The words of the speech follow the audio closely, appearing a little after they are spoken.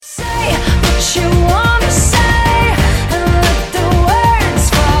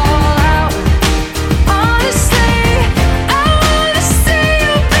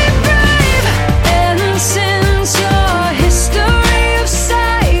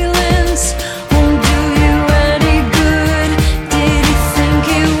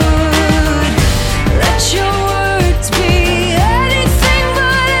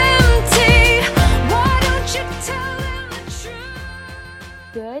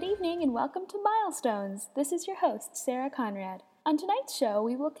Good evening and welcome to Milestones. This is your host, Sarah Conrad. On tonight's show,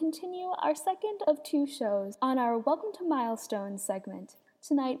 we will continue our second of two shows on our Welcome to Milestones segment.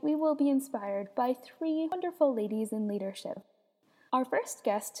 Tonight, we will be inspired by three wonderful ladies in leadership. Our first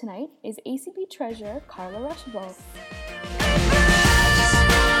guest tonight is ACB Treasurer Carla Ruschival.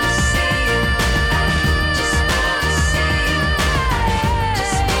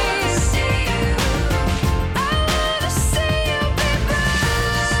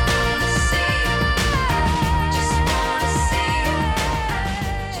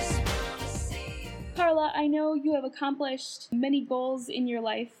 Carla, I know you have accomplished many goals in your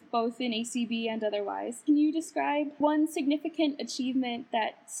life, both in ACB and otherwise. Can you describe one significant achievement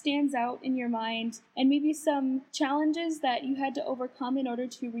that stands out in your mind and maybe some challenges that you had to overcome in order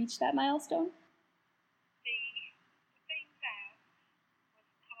to reach that milestone? The thing that was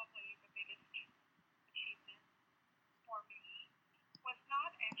probably the biggest achievement for me was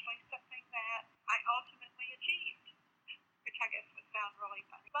not actually something that I ultimately achieved, which I guess would sound really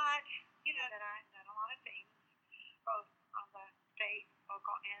funny. But, that I've done a lot of things, both on the state,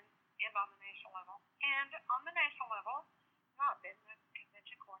 local, and on the national level. And on the national level, I've been the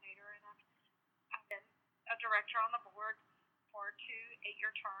convention coordinator, and I've been a director on the board for 2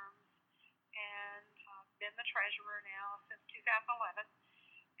 8-year terms, and been the treasurer now since 2011.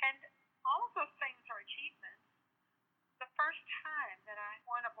 And all of those things are achievements. The first time that I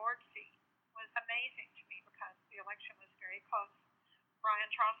won a board seat was amazing to me because the election was very close.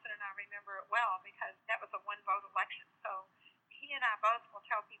 Brian Charleston and I remember it well because that was a one-vote election. So he and I both will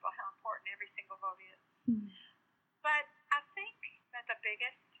tell people how important every single vote is. Mm-hmm. But I think that the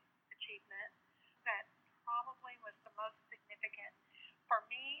biggest achievement that probably was the most significant for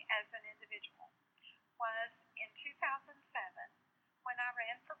me as an individual was in 2007 when I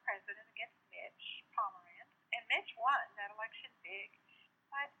ran for president against Mitch Pomerantz. And Mitch won that election big.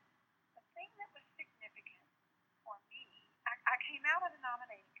 But the thing that was significant for me, I came out of the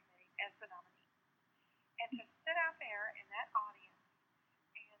nominating committee as the nominee. And to sit out there in that audience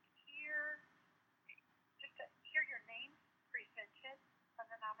and hear your name presented from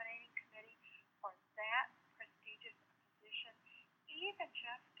the nominating committee for that prestigious position, even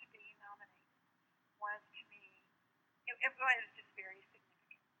just to be nominated, was to me, it was just very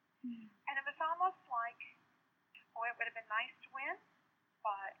significant. Mm-hmm. And it was almost like, it would have been nice to win,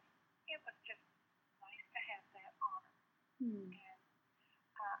 but it was just nice to have that honor. Mm-hmm. And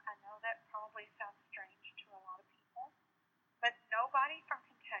I know that probably sounds strange to a lot of people, but nobody from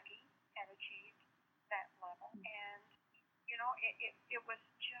Kentucky had achieved that level. Mm-hmm. And, it was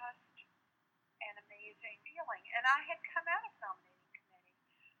just an amazing feeling. And I had come out of nominating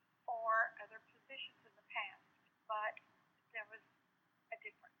committee for other positions in the past, but there was a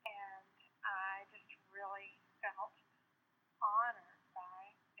difference. And I just really felt honored by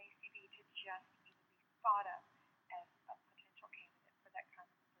ACB to just even be thought of as a potential candidate for that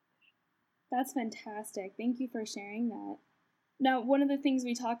kind of position. That's fantastic. Thank you for sharing that. Now, one of the things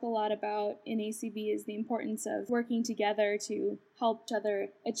we talk a lot about in ACB is the importance of working together to help each other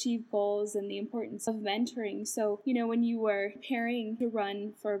achieve goals and the importance of mentoring. So, when you were preparing to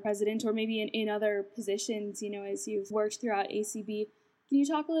run for president or maybe in other positions, as you've worked throughout ACB, can you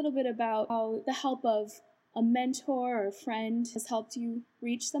talk a little bit about how the help of a mentor or a friend has helped you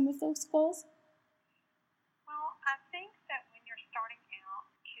reach some of those goals? Well, I think that when you're starting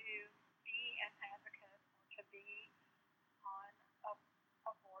out to be an advocate or to be on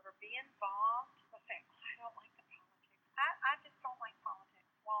a board or be involved, let's say, I don't like the politics. I just don't like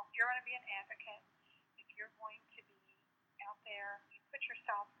politics. Well, if you're going to be an advocate, if you're going to be out there, you put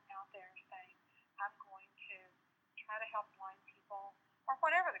yourself out there saying, I'm going to try to help blind people or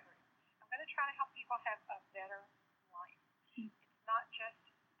whatever the group. I'm going to try to help people have a better life. Mm-hmm. It's not just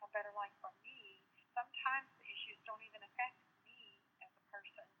a better life for me. Sometimes the issues don't even affect me as a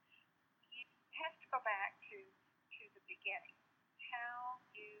person. It has to go back to the beginning, how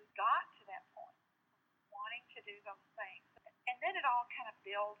you got to that point, wanting to do those things. And then it all kind of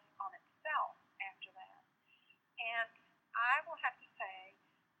builds on itself after that. And I will have to say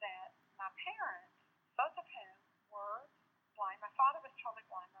that my parents, both of whom were blind. My father was totally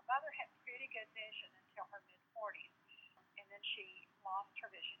blind. My mother had pretty good vision until her mid-40s. And then she lost her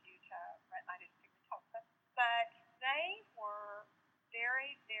vision due to retinitis pigmentosa. But they were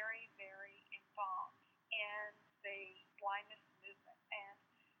very, very, very involved in the blindness movement and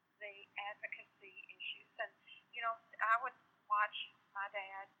the advocacy issues. And, I would watch my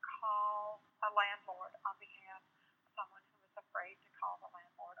dad call a landlord on behalf of someone who was afraid to call the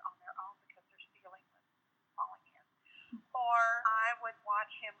landlord on their own because their ceiling was falling in. Or I would watch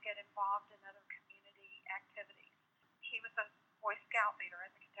him get involved in other community activities. He was a Boy Scout leader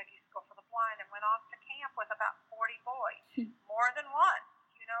in the Kentucky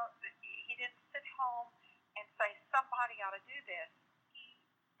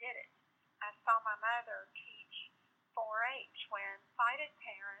mother teach 4-H when sighted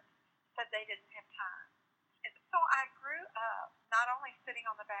parents said they didn't have time. And so I grew up not only sitting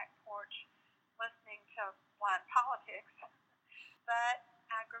on the back porch listening to blind politics, but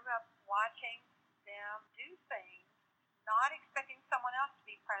I grew up watching them do things, not expecting someone else to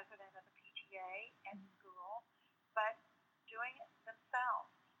be president of the PTA at school, but doing it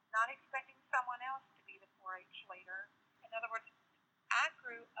themselves, not expecting someone else to be the 4-H leader. In other words, I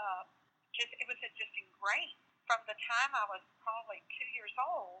grew up, it was just ingrained from the time I was probably 2 years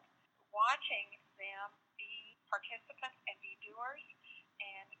old, watching them be participants and be doers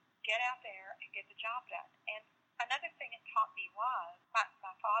and get out there and get the job done. And another thing it taught me was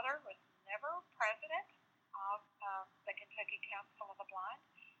my father was never president of the Kentucky Council of the Blind.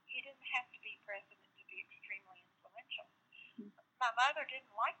 He didn't have to be president to be extremely influential. My mother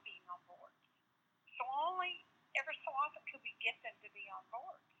didn't like being on boards, so only ever so often could we get them to be on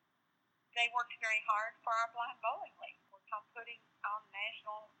boards. They worked very hard for our blind bowling league, worked on putting on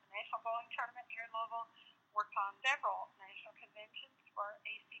national bowling tournament here in Louisville, worked on several national conventions for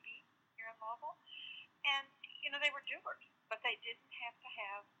ACB here in Louisville. And, they were doers, but they didn't have to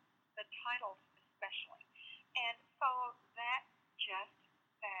have the titles especially. And so that just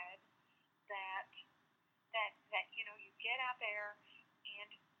said that you get out there and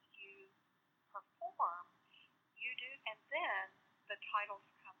you perform, you do, and then the titles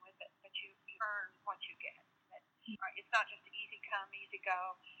come with it, but you earn what you get. It's not just easy come, easy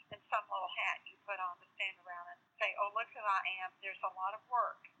go, and some little hat you put on to stand around and say, oh, look who I am. There's a lot of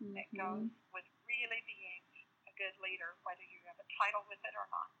work that goes with really being a good leader, whether you have a title with it or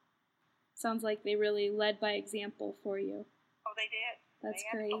not. Sounds like they really led by example for you. Oh, they did. That's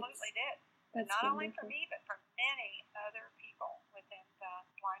they great. Absolutely did. That's not wonderful. Only for me, but for many other people within the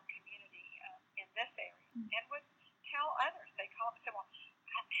blind community in this area. And would tell others. They call and say, well,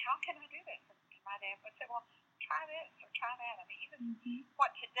 how can I do this? And my dad would say, well, try this or try that. I mean, he was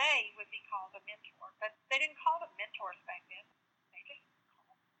what today would be called a mentor, but they didn't call them mentors back then. They just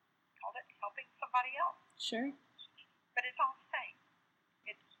called it helping somebody else. Sure. But it's all the same.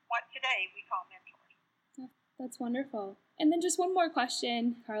 It's what today we call mentors. That's wonderful. And then just one more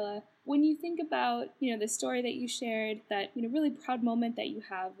question, Carla. When you think about, the story that you shared, that, really proud moment that you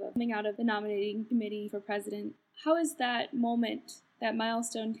have of coming out of the nominating committee for president, how has that moment, that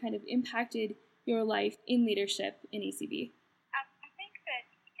milestone kind of impacted your life in leadership in ACB? I think that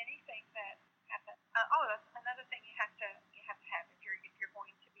anything that happens, that's another thing you have to have if you're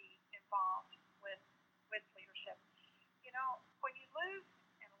going to be involved with leadership. When you lose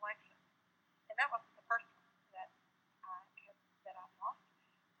an election, and that wasn't the first one that I lost,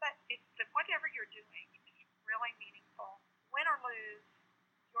 but it's that whatever you're doing is really meaningful. Win or lose,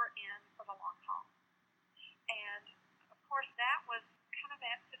 you're in for the long haul. And of course, that was kind of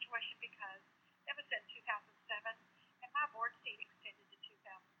that situation because that was in 2007, and my board seat extended to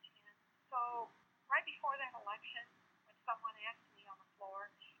 2010. So right before that election, when someone asked me on the floor,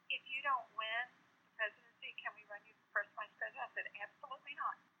 if you don't win the presidency, can we run you for first vice president? I said, absolutely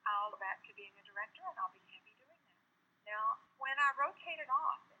not. I'll go back to being a director, and I'll be happy doing that. Now, when I rotated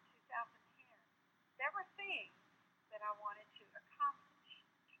off in 2010, there were things that I wanted to accomplish,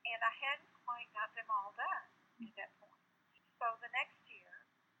 and I hadn't quite got them all done at that point. So the next year,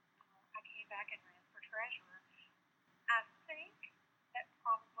 I came back and ran for treasurer. I think that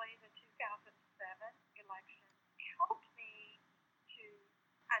probably the 2007 election helped me to,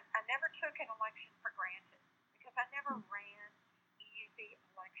 I never took an election for granted because I never ran easy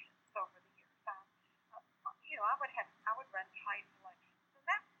elections over the years. I would run tight elections, and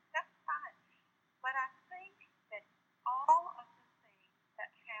that's fine. But I think that all of the things that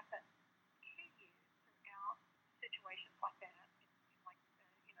happen to you throughout situations like that,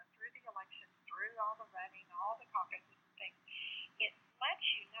 through the elections, through all the running, all the caucuses and things, it lets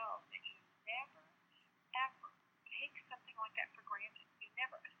you know that you never, ever take something like that for granted. You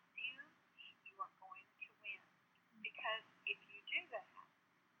never assume you are going to win. Because if you do that,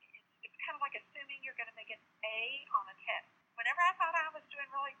 it's kind of like assuming you're going to make an A on a test. Whenever I thought I was doing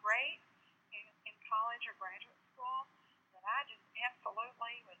really great in college or graduate school, that I just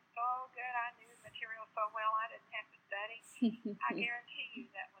absolutely was so good, I knew the material so well I didn't have to study, I guarantee you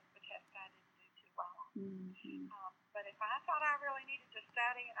that was the test I didn't do too well on. But if I thought I really needed to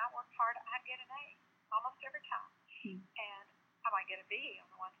study and I worked hard, I'd get an A almost every time. And I might get a B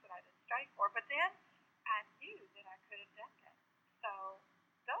on the ones that I didn't study for, but then I knew that I could have done that. So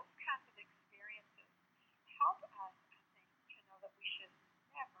those kinds of experiences help us, I think, to know that we should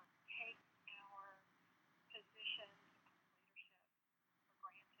never take our positions of leadership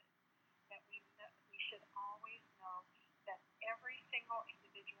for granted. That we should always know that every single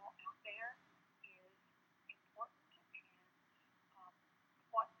individual out there is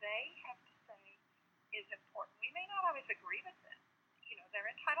they have to say is important. We may not always agree with them. They're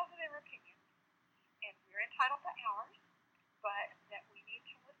entitled to their opinions, and we're entitled to ours, but that we need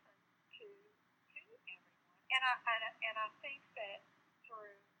to listen to everyone. And I think that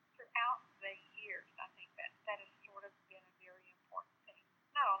throughout the years, I think that has sort of been a very important thing,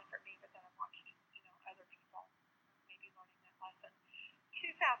 not only for me, but that I've watched other people maybe learning that lesson.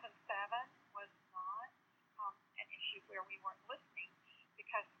 2007 was not an issue where we weren't listening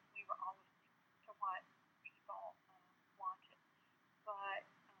because we were all listening to what people wanted. But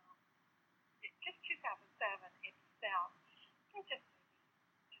just 2007 itself, it just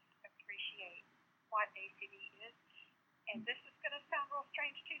appreciate what ACB is. And this is going to sound real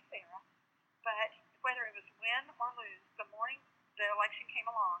strange too, Sarah, but whether it was win or lose, the morning the election came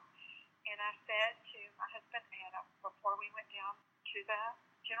along, and I said to my husband, Adam, before we went down to the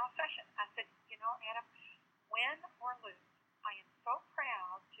general session, I said, Adam, win or lose, I am so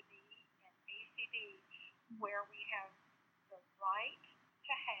proud to be in ACB where we have the right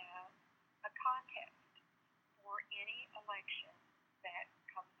to have a contest for any election that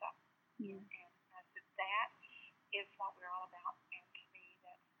comes up. Yeah. And I said, that is what we're all about, and to me,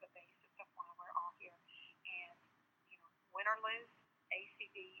 that's the basis of why we're all here. And, win or lose,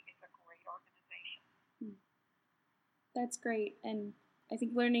 ACB is a great organization. That's great, and I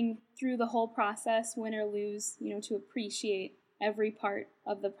think learning through the whole process, win or lose, to appreciate every part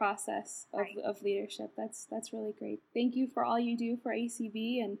of the process of leadership. That's really great. Thank you for all you do for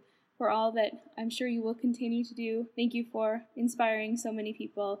ACB and for all that I'm sure you will continue to do. Thank you for inspiring so many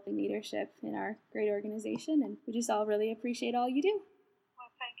people in leadership in our great organization, and we just all really appreciate all you do. Well,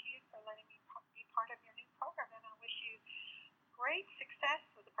 thank you for letting me be part of your new program, and I wish you great success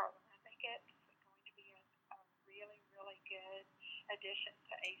with the program. I think it's going to be a really, really good addition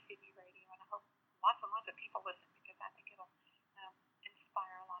to ACB Radio, and I hope lots and lots of people listen because I think it'll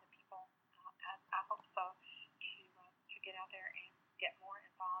inspire a lot of people. I hope so to get out there and get more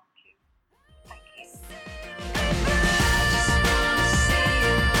involved too. Thank you.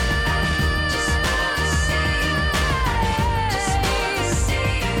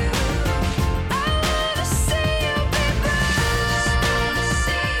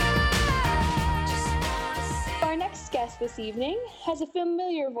 Our next guest this evening has a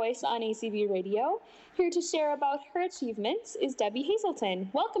familiar voice on ACB Radio. Here to share about her achievements is Debbie Hazelton.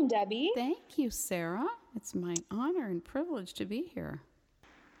 Welcome, Debbie. Thank you, Sarah. It's my honor and privilege to be here.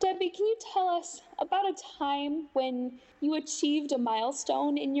 Debbie, can you tell us about a time when you achieved a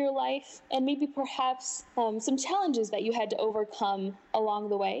milestone in your life and maybe perhaps some challenges that you had to overcome along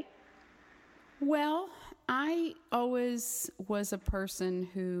the way? Well, I always was a person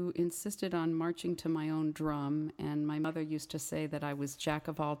who insisted on marching to my own drum, and my mother used to say that I was jack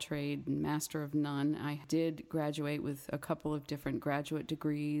of all trade and master of none. I did graduate with a couple of different graduate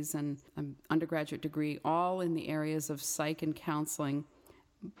degrees and an undergraduate degree, all in the areas of psych and counseling.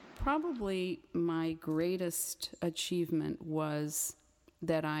 Probably my greatest achievement was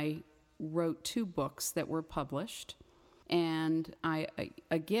that I wrote 2 books that were published. And I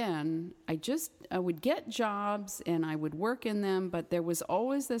would get jobs and I would work in them, but there was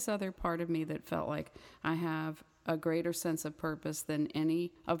always this other part of me that felt like I have a greater sense of purpose than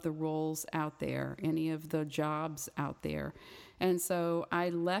any of the roles out there, any of the jobs out there. And so I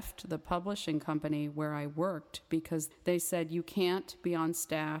left the publishing company where I worked because they said, you can't be on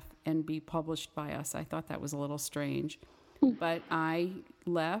staff and be published by us. I thought that was a little strange. But I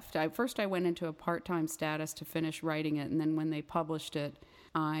left. First I went into a part-time status to finish writing it, and then when they published it,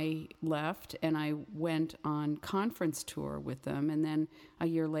 I left and I went on conference tour with them, and then a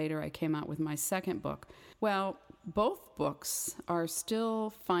year later I came out with my second book. Well, both books are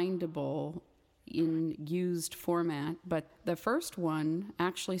still findable in used format, but the first one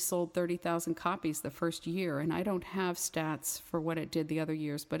actually sold 30,000 copies the first year, and I don't have stats for what it did the other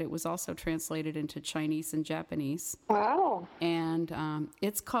years, but it was also translated into Chinese and Japanese. Wow. And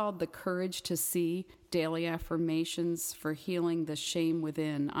it's called The Courage to See, Daily Affirmations for Healing the Shame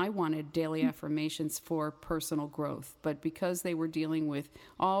Within. I wanted daily affirmations for personal growth, but because they were dealing with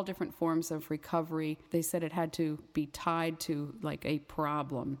all different forms of recovery, they said it had to be tied to like a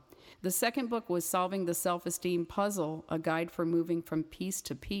problem. The second book was Solving the Self-Esteem Puzzle, a guide for moving from peace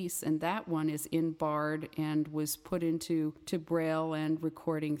to peace, and that one is in Bard and was put into Braille and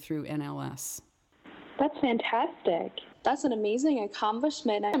recording through NLS. That's fantastic. That's an amazing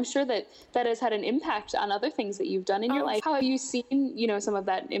accomplishment. I'm sure that that has had an impact on other things that you've done in your life. How have you seen, some of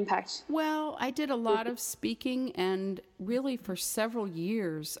that impact? Well, I did a lot of speaking, and really for several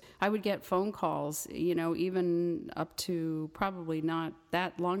years, I would get phone calls, even up to probably not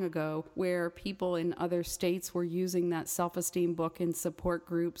that long ago, where people in other states were using that self-esteem book in support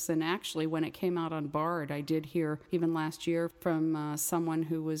groups. And actually, when it came out on Bard, I did hear even last year from someone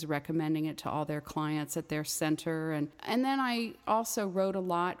who was recommending it to all their clients at their center. And then I also wrote a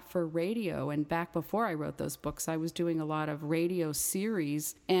lot for radio. And back before I wrote those books, I was doing a lot of radio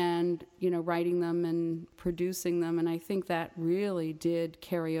series and, writing them and producing them. And I think that really did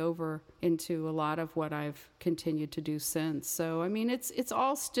carry over into a lot of what I've continued to do since. So, it's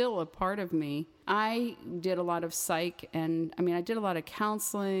all still a part of me. I did a lot of psych and I did a lot of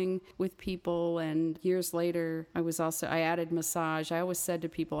counseling with people, and years later I added massage. I always said to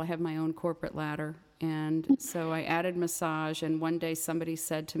people, I have my own corporate ladder. And so I added massage, and one day somebody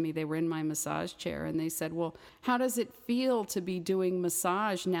said to me, they were in my massage chair, and they said, well, how does it feel to be doing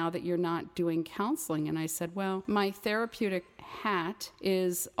massage now that you're not doing counseling? And I said, well, my therapeutic hat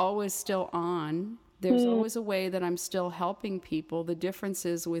is always still on. There's always a way that I'm still helping people. The difference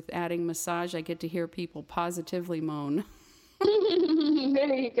is with adding massage, I get to hear people positively moan.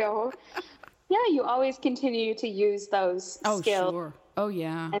 There you go. Yeah, you always continue to use those skills. Sure. Oh,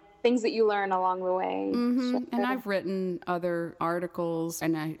 yeah. And things that you learn along the way. Mm-hmm. Sure. And I've written other articles,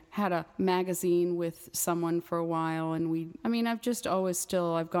 and I had a magazine with someone for a while, and I've just always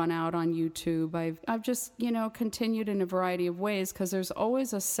I've gone out on YouTube. I've just, continued in a variety of ways, because there's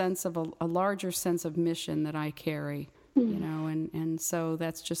always a sense of a larger sense of mission that I carry, and so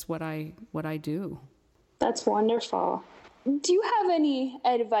that's just what I do. That's wonderful. Do you have any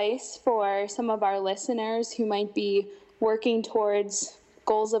advice for some of our listeners who might be working towards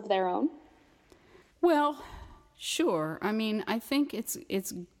goals of their own? Well, sure. I think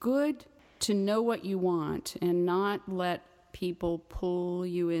it's good to know what you want and not let people pull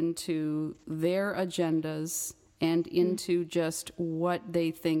you into their agendas and into just what they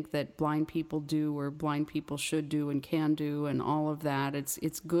think that blind people do or blind people should do and can do and all of that.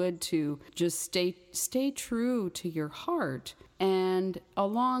 It's good to just stay true to your heart. And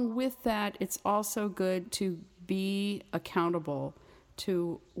along with that, it's also good to be accountable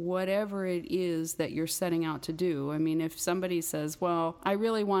to whatever it is that you're setting out to do. If somebody says, well, I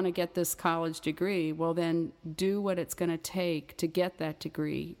really want to get this college degree, well, then do what it's going to take to get that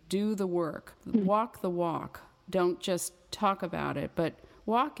degree. Do the work. Walk the walk. Don't just talk about it, but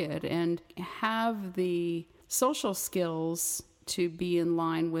walk it, and have the social skills to be in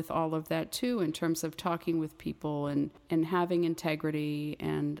line with all of that too, in terms of talking with people and having integrity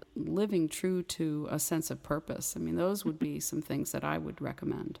and living true to a sense of purpose. Those would be some things that I would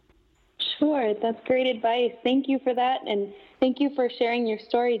recommend. Sure, that's great advice. Thank you for that, and thank you for sharing your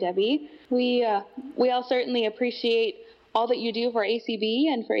story, Debbie. We all certainly appreciate all that you do for ACB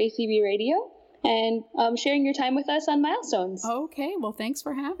and for ACB Radio, and sharing your time with us on Milestones. Okay, well, thanks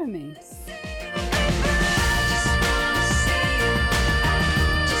for having me.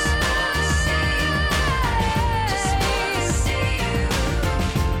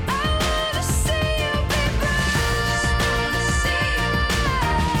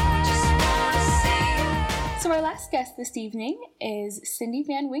 So our last guest this evening is Cindy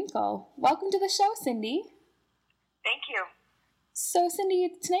Van Winkle. Welcome to the show, Cindy. Thank you. So, Cindy,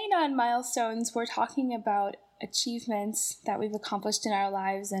 tonight on Milestones, we're talking about achievements that we've accomplished in our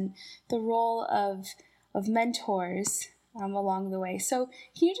lives and the role of mentors along the way. So,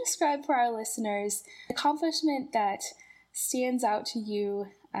 can you describe for our listeners an accomplishment that stands out to you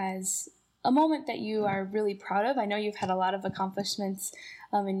as a moment that you are really proud of? I know you've had a lot of accomplishments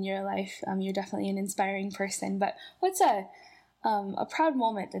in your life. You're definitely an inspiring person, but what's a proud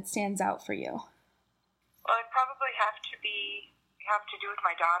moment that stands out for you? Well, it probably have to do with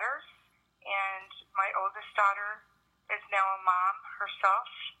my daughters, and my oldest daughter is now a mom herself,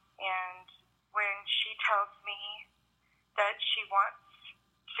 and when she tells me that she wants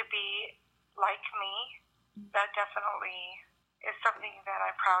to be like me, that definitely is something that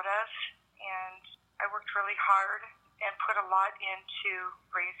I'm proud of, and I worked really hard and put a lot into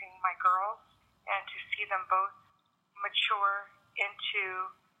raising my girls, and to see them both mature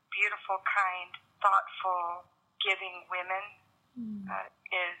into beautiful, kind, thoughtful, giving women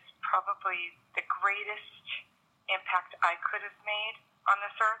is probably the greatest impact I could have made on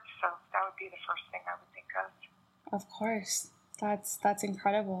this earth. So that would be the first thing I would think of. Of course. That's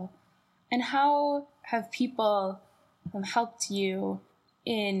incredible. And how have people helped you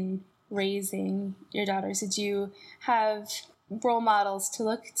in raising your daughters? Did you have role models to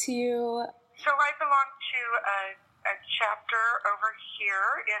look to? So I belong to a chapter over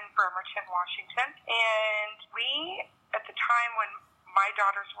here in Bremerton, Washington. And we, at the time when my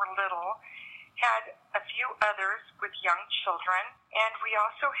daughters were little, had a few others with young children. And we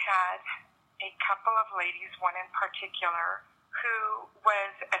also had a couple of ladies, one in particular, who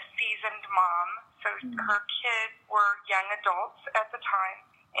was a seasoned mom. So her kids were young adults at the time.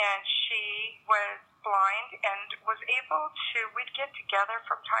 And she was blind and was able to, we'd get together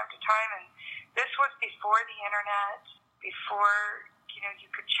from time to time. And this was before the internet, before, you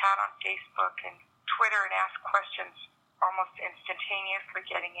could chat on Facebook and Twitter and ask questions almost instantaneously,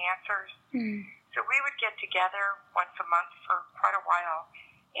 getting answers. So we would get together once a month for quite a while.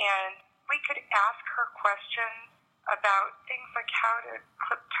 And we could ask her questions about things like how to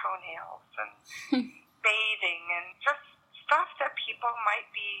clip toenails and bathing and just stuff that people might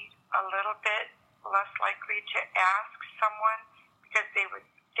be a little bit less likely to ask someone because they would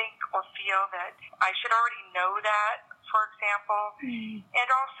think or feel that I should already know that, for example. And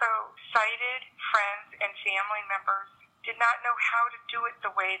also sighted friends and family members did not know how to do it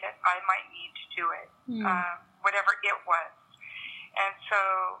the way that I might need to do it, whatever it was. And so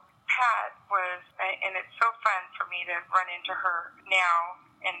Pat was, and it's so fun for me to run into her now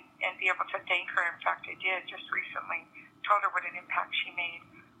and be able to thank her. In fact, I did just recently, told her what an impact she made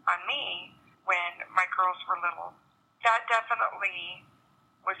on me when my girls were little. That definitely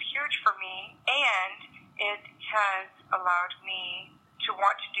was huge for me, and it has allowed me to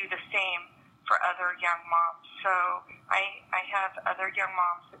want to do the same for other young moms. So I have other young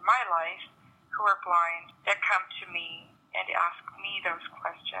moms in my life who are blind that come to me and ask me those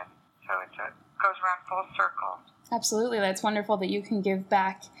questions. So it goes around full circle. Absolutely. That's wonderful that you can give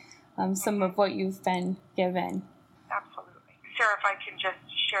back some of what you've been given. Absolutely. Sarah, if I can just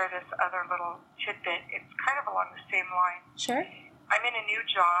share this other little tidbit, it's kind of along the same line. Sure. I'm in a new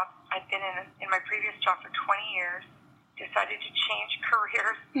job. I've been in my previous job for 20 years, decided to change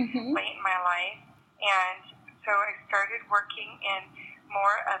careers late in my life, and so I started working in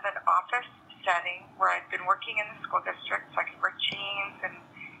more of an office setting where I've been working in the school district, so I could wear jeans and,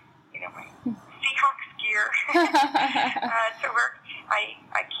 my Seahawks gear to work.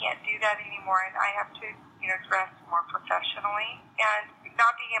 I can't do that anymore, and I have to, dress more professionally, and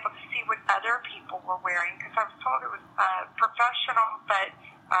not being able to see what other people were wearing, because I was told it was professional but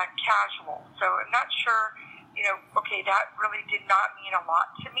casual. So I'm not sure, okay, that really did not mean a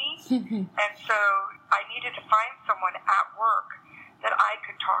lot to me. And so I needed to find someone at work that I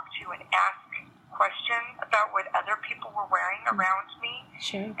could talk to and ask questions about what other people were wearing around me.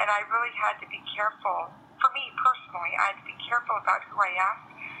 Sure. And I really had to be careful. For me personally, I had to be careful about who I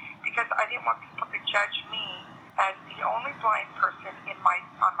asked, because I didn't want people to judge me as the only blind person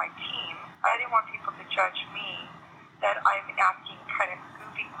on my team. I didn't want people to judge me that I'm asking kind of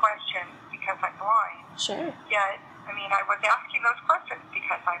goofy questions because I'm blind. Sure. Yet, I was asking those questions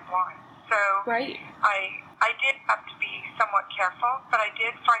because I'm blind. So right. I did have to be somewhat careful, but I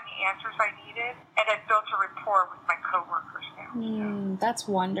did find the answers I needed, and I built a rapport with my coworkers now. That's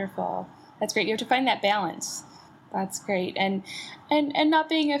wonderful. That's great. You have to find that balance. That's great. And not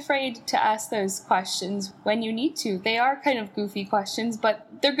being afraid to ask those questions when you need to. They are kind of goofy questions, but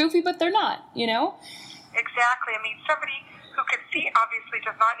they're goofy, but they're not, Exactly. Somebody who can see obviously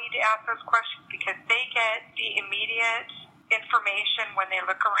does not need to ask those questions because they get the immediate information when they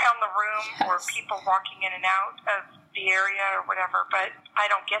look around the room or people walking in and out of the area or whatever, but I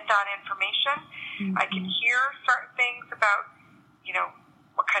don't get that information. I can hear certain things about,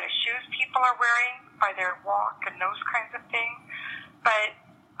 what kind of shoes people are wearing by their walk and those kinds of things, but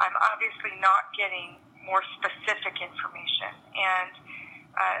I'm obviously not getting more specific information, and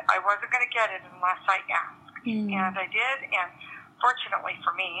I wasn't going to get it unless I asked, and I did, and fortunately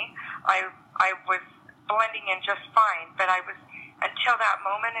for me, I was blending in just fine, but I was, until that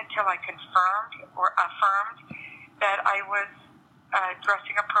moment, until I confirmed or affirmed that I was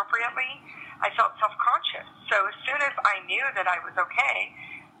dressing appropriately, I felt self-conscious. So as soon as I knew that I was okay,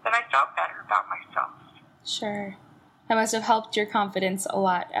 then I felt better about myself. Sure. That must have helped your confidence a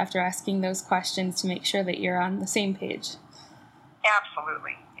lot after asking those questions to make sure that you're on the same page.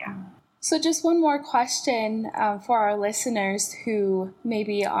 Absolutely, yeah. So just one more question for our listeners who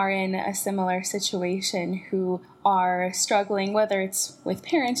maybe are in a similar situation, who are struggling, whether it's with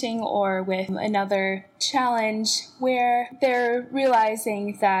parenting or with another challenge where they're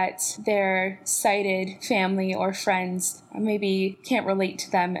realizing that their sighted family or friends maybe can't relate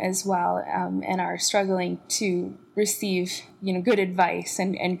to them as well, and are struggling to receive, good advice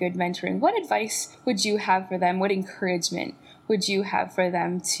and good mentoring. What advice would you have for them? What encouragement would you have for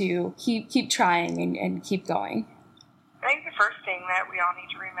them to keep trying and keep going? I think the first thing that we all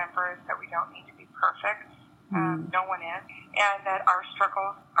need to remember is that we don't need to be perfect. No one is. And that our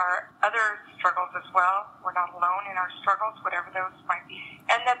struggles are other struggles as well. We're not alone in our struggles, whatever those might be.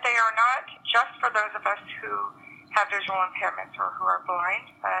 And that they are not just for those of us who have visual impairments or who are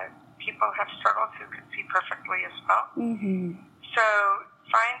blind. People have struggles who can see perfectly as well. So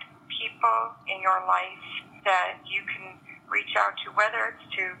find people in your life that you can reach out to, whether it's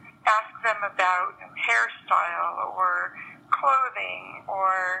to ask them about hairstyle or clothing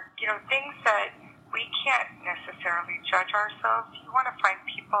or, things that we can't necessarily judge ourselves. You want to find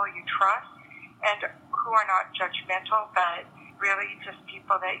people you trust and who are not judgmental, but really just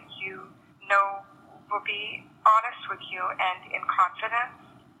people that you know will be honest with you and in confidence.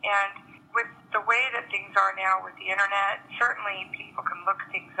 And with the way that things are now with the internet, certainly people can look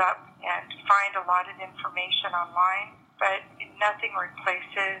things up and find a lot of information online, but nothing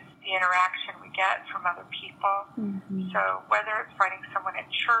replaces the interaction we get from other people. So whether it's finding someone at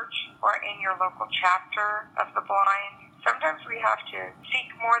church or in your local chapter of the blind, sometimes we have to seek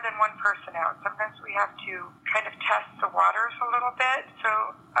more than one person out. Sometimes we have to kind of test the waters a little bit. So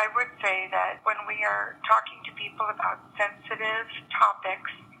I would say that when we are talking to people about sensitive topics,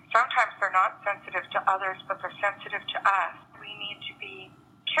 sometimes they're not sensitive to others, but they're sensitive to us. We need to be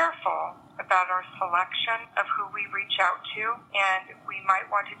careful about our selection of who we reach out to, and we might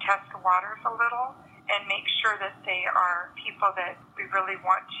want to test the waters a little and make sure that they are people that we really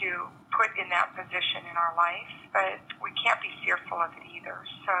want to put in that position in our life, but we can't be fearful of it either.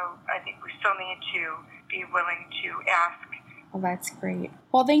 So I think we still need to be willing to ask. Well, that's great.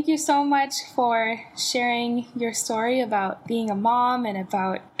 Well, thank you so much for sharing your story about being a mom and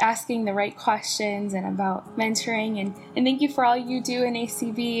about asking the right questions and about mentoring. And thank you for all you do in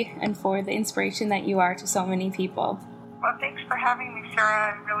ACB and for the inspiration that you are to so many people. Well, thanks for having me,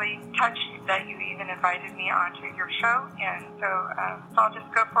 Sarah. I'm really touched that you even invited me onto your show. And so I'll just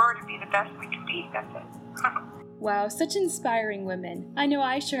go forward and be the best we can be. That's it. Wow, such inspiring women. I know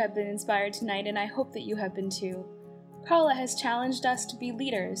I sure have been inspired tonight, and I hope that you have been too. Paula has challenged us to be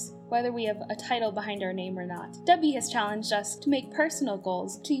leaders, whether we have a title behind our name or not. Debbie has challenged us to make personal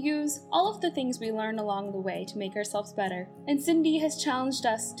goals, to use all of the things we learn along the way to make ourselves better. And Cindy has challenged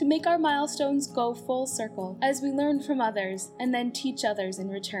us to make our milestones go full circle as we learn from others and then teach others in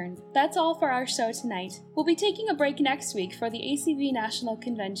return. That's all for our show tonight. We'll be taking a break next week for the ACB National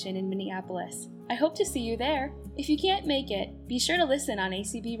Convention in Minneapolis. I hope to see you there. If you can't make it, be sure to listen on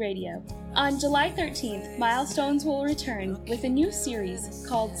ACB Radio. On July 13th, Milestones will return with a new series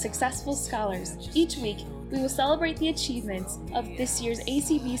called Successful Scholars. Each week, we will celebrate the achievements of this year's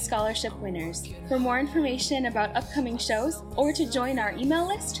ACB Scholarship winners. For more information about upcoming shows or to join our email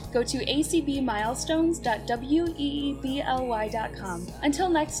list, go to acbmilestones.weebly.com. Until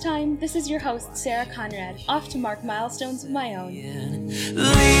next time, this is your host, Sarah Conrad, off to mark milestones of my own.